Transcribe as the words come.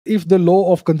if the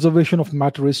law of conservation of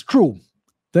matter is true,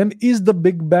 then is the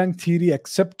Big Bang theory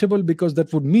acceptable? Because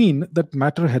that would mean that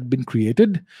matter had been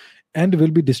created and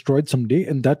will be destroyed someday,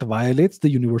 and that violates the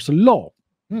universal law.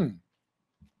 Hmm.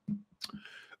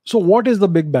 So, what is the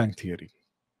Big Bang theory?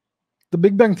 The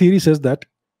Big Bang theory says that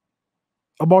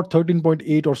about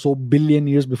 13.8 or so billion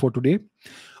years before today,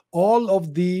 all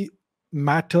of the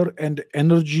matter and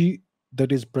energy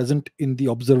that is present in the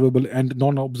observable and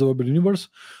non observable universe,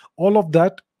 all of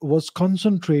that was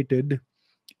concentrated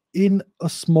in a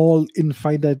small,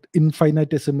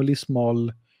 infinitesimally small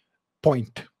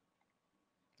point,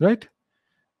 right?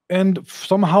 And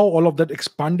somehow all of that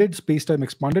expanded, space-time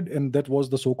expanded, and that was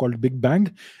the so-called Big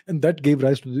Bang, and that gave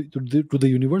rise to the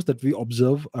universe that we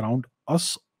observe around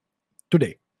us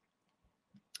today.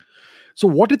 So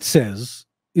what it says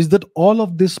is that all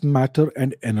of this matter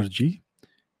and energy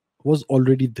was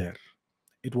already there.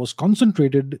 It was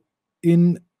concentrated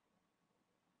in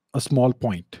a small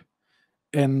point,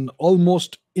 an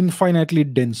almost infinitely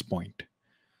dense point.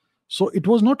 So it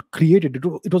was not created,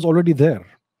 it was already there.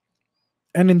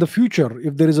 And in the future,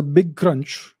 if there is a big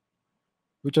crunch,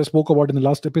 which I spoke about in the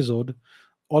last episode,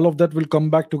 all of that will come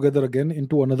back together again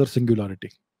into another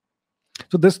singularity.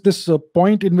 So this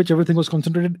point in which everything was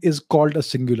concentrated is called a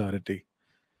singularity,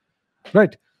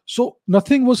 right? So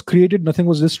nothing was created, nothing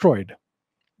was destroyed.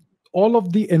 All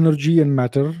of the energy and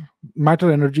matter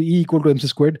energy E equal to mc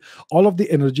squared, all of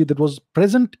the energy that was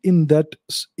present in that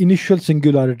initial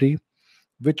singularity,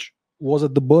 which was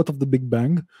at the birth of the Big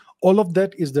Bang, all of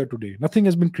that is there today. Nothing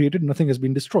has been created, nothing has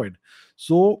been destroyed.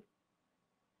 So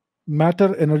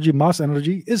matter energy, mass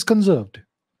energy is conserved.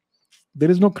 There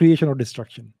is no creation or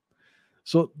destruction.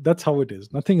 So that's how it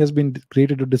is. Nothing has been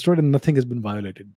created or destroyed, and nothing has been violated.